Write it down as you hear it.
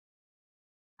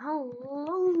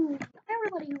Hello,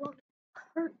 everybody. Welcome to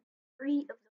part 3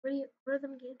 of the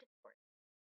rhythm game tutorial.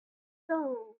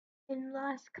 So, in the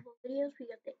last couple of videos, we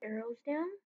got the arrows down,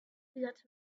 we got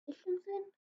some animations in,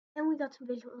 and we got some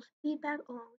visual feedback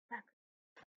along with background.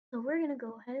 So, we're going to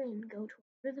go ahead and go to a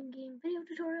rhythm game video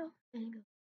tutorial and go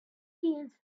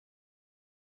dance.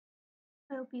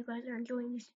 I hope you guys are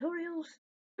enjoying these tutorials.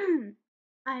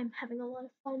 I'm having a lot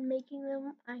of fun making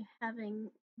them. I'm having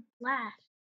a blast.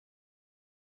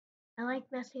 I like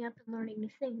messing up and learning new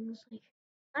things. Like,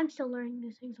 I'm still learning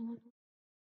new things along the way.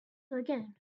 So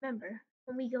again, remember,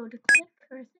 when we go to click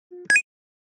our thing,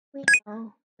 we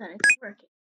know that it's working,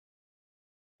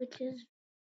 which is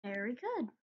very good.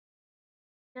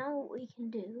 Now what we can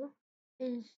do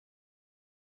is,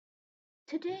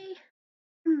 today,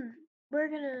 we're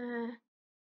gonna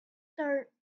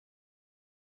start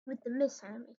with the miss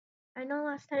animation. I know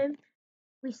last time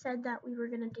we said that we were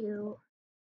gonna do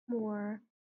more,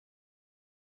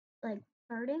 like,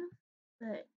 starting,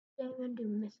 but today I'm gonna do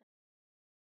miss.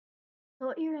 So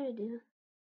what you're gonna do,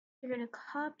 you're gonna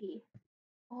copy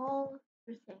all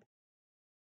your things.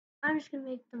 I'm just gonna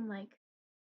make them like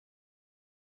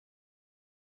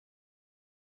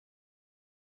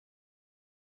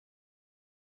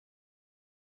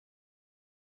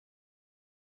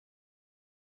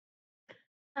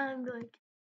I'm going to,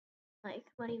 like,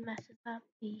 when he messes up,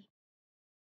 be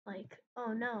like,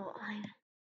 oh no,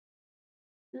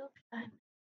 oops, I'm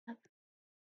up.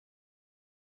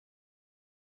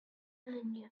 And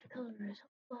then you have to color his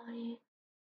whole body,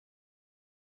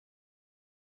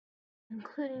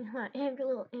 including my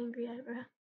little angry eyebrow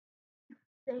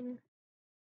thing.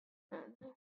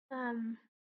 Um,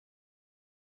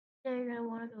 now you're gonna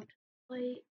want to go to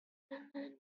white, and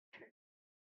then turn.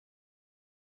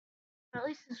 Or at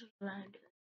least this is what I'm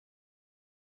doing.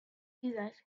 You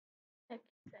guys,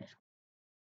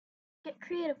 get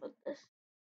creative with this.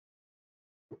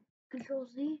 Control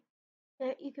Z.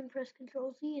 Yeah, you can press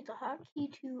Control Z. It's a hotkey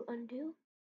to undo.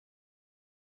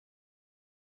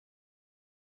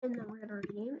 And then we're gonna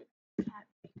rename it Cat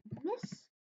Miss.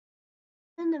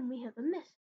 And then we have a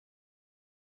miss.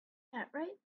 Cat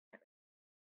right.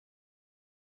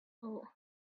 Oh,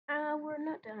 we're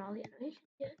not done all the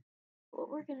animations yet. What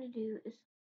we're gonna do is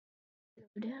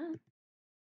go down.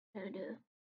 We're gonna do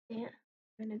dance.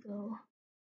 We're gonna go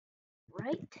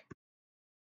right,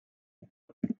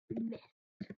 miss.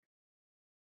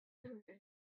 And we're gonna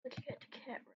switch it to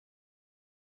cat right.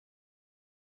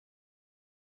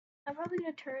 I'm probably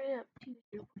gonna turn it up to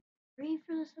 0.3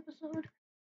 for this episode.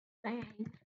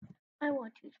 Bang. I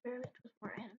want to experiment with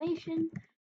more animation.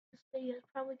 This video is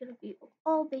probably gonna be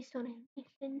all based on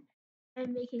animation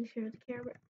and making sure the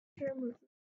camera movements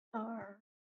are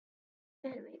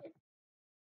animated.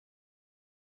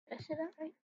 Did I say that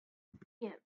right?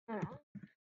 Yeah. I don't know.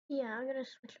 Yeah, I'm gonna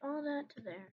switch all that to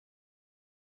there.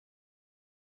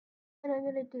 And I'm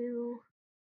gonna do,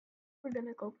 we're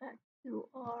gonna go back to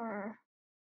our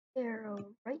arrow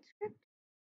right script.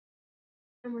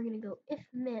 And we're gonna go if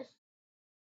miss,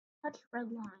 touch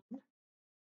red line.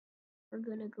 We're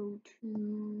gonna go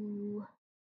to,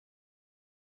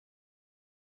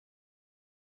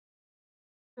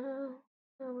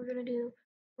 we're gonna do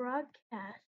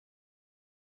broadcast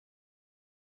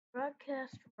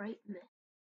right miss.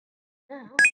 Now,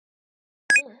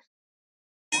 this,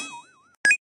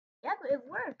 yep, it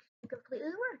works. It completely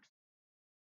works.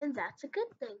 And that's a good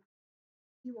thing.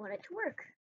 You want it to work.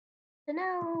 So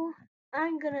now,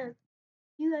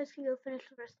 you guys can go finish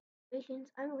the rest of the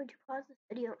animations. I'm going to pause this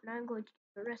video and I'm going to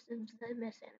do the rest of the miss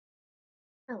animation.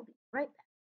 I'll be right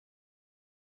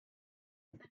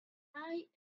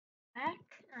back.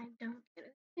 I'm done with the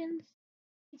animations.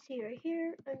 You see right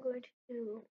here, I'm going to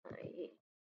do my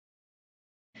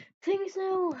things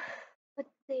now. But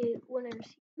when I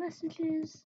receive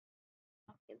messages,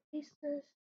 copy and paste this.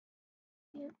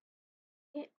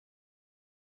 Yeah.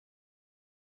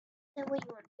 Then what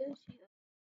you want to do is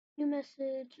new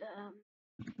message,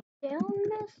 down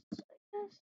miss, I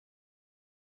guess.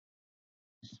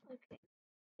 Okay,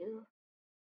 do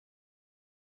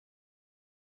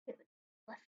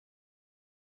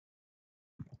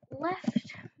left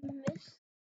miss.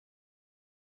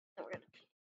 Then we're gonna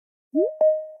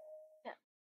cat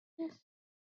miss,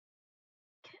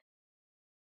 cat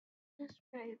miss,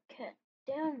 right, cat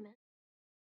down miss.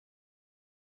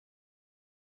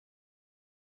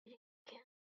 Cat.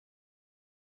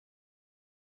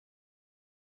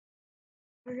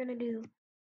 We're gonna do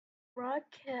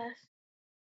broadcast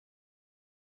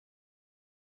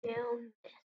down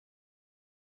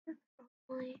miss.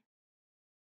 Probably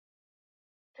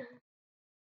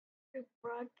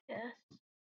broadcast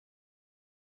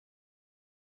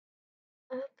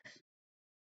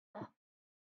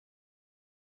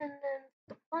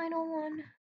final one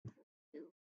to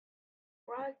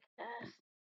broadcast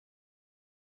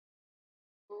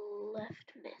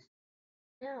left miss.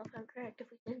 Now, if I'm correct, if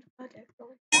we send the project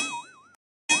going,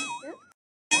 yep,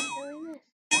 definitely miss.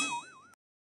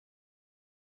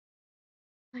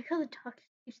 I like how the talk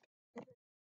keeps.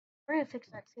 We're gonna fix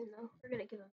that soon, though. We're gonna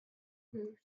give him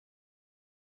moves.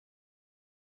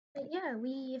 But yeah,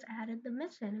 we've added the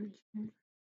miss animation,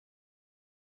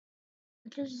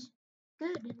 which is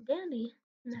good and dandy,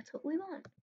 and that's what we want.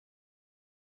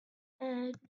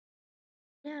 And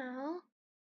now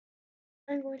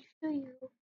I'm going to show you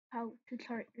how to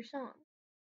chart your song.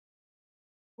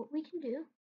 What we do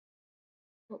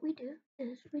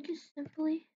is we just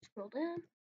simply scroll down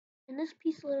in this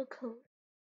piece of little code.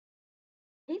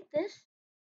 Take this,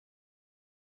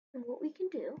 and what we can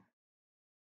do,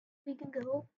 we can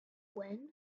go when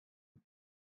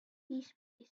piece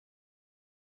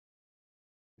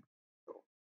go.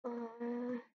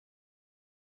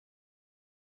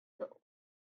 Go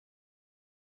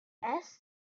S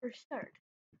for start.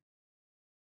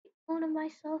 One of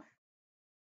myself,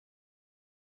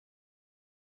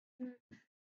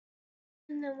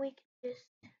 and then we can just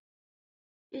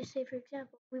say, for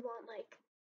example, we want like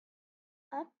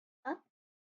up, up,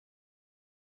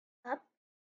 up,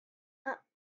 up.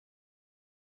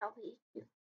 I'll be two.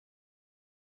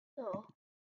 So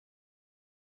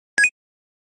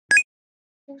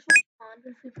things will respond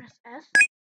if we press S.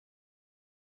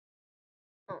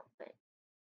 Oh, wait.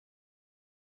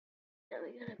 Then we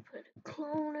gotta put a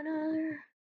clone another.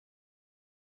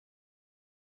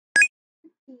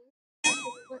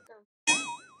 Let them.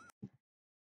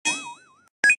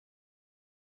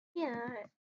 Yeah,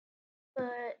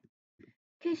 but in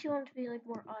case you want it to be like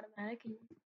more automatic and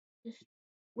just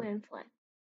when fly.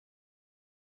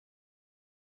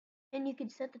 And you can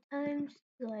set the times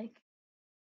to like,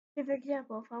 say for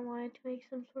example, if I wanted to make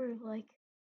some sort of like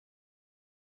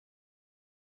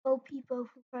Bo Peepo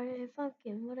from Friday Night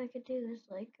Funkin', what I could do is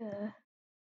like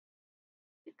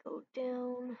go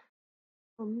down,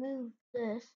 remove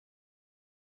this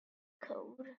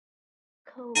code.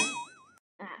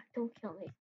 Ah, don't kill me.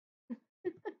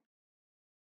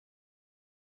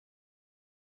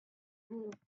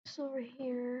 Move this over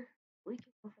here. We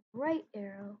can go for the right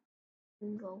arrow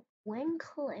and go when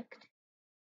clicked.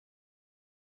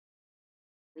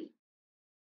 Wait,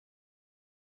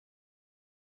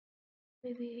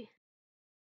 maybe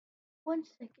 1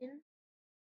 second.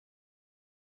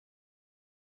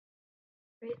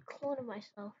 Create a clone of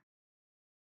myself.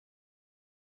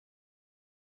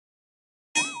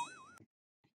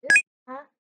 Huh?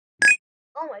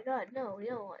 Oh my god, no, we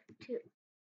don't want to.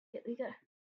 Yeah, we got.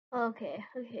 Okay,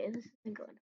 this isn't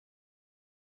good.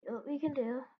 What we can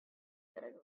do,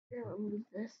 gotta go here, remove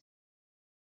this.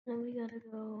 Then we gotta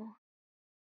go.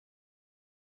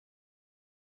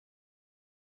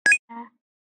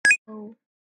 Oh.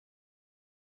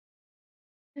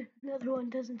 Another one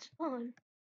doesn't spawn.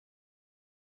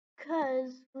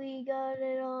 Cause we got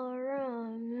it all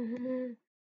wrong.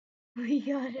 We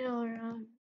got it all wrong.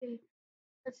 Okay,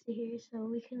 let's see here. So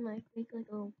we can like make like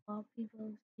a little pop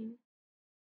people thing.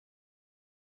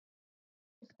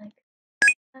 It's like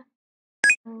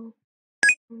oh,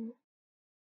 oh.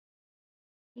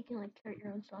 You can like chart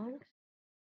your own songs.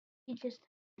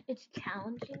 It's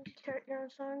challenging to chart your own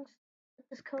songs with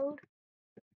this code.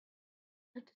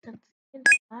 That's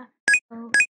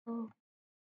oh, oh.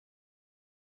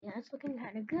 Yeah, it's looking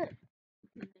kind of good.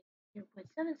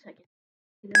 0.7 seconds.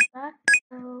 You go back.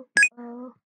 Oh,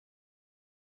 oh.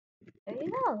 There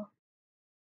you go.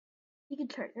 You can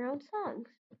chart your own songs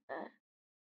with that.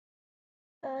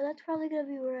 That's probably gonna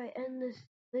be where I end this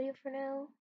video for now.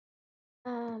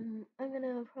 I'm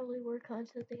gonna probably work on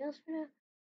something else for now.